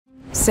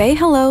Say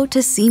hello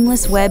to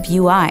Seamless Web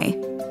UI.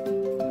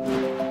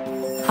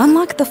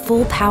 Unlock the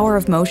full power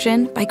of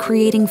motion by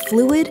creating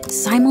fluid,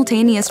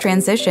 simultaneous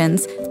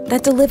transitions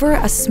that deliver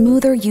a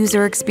smoother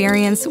user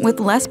experience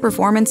with less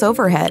performance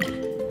overhead.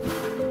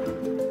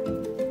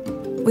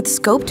 With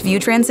scoped view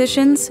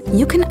transitions,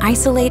 you can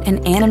isolate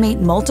and animate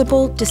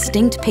multiple,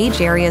 distinct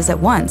page areas at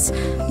once,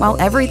 while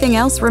everything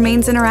else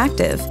remains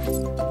interactive.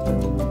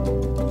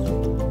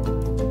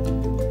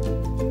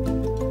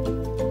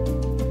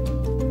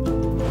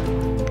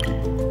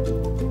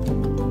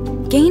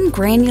 Gain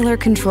granular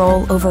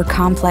control over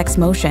complex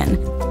motion,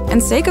 and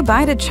say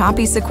goodbye to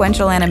choppy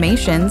sequential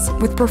animations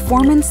with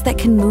performance that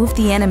can move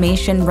the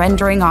animation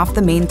rendering off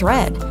the main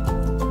thread.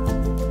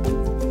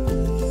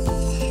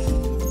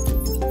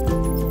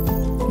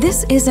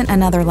 This isn't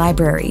another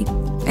library.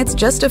 It's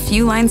just a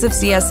few lines of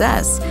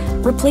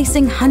CSS,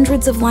 replacing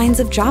hundreds of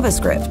lines of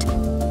JavaScript.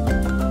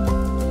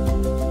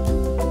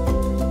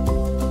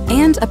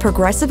 And a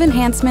progressive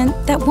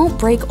enhancement that won't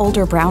break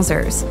older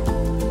browsers.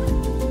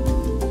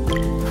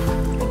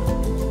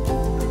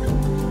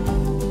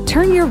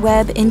 Turn your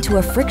web into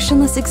a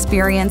frictionless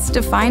experience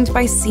defined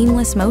by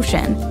seamless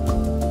motion.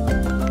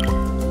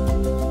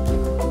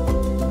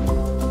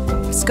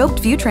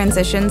 Scoped View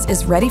Transitions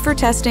is ready for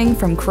testing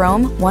from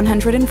Chrome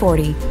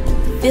 140.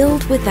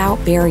 Build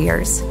without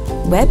barriers.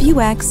 Web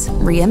UX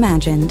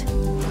reimagined.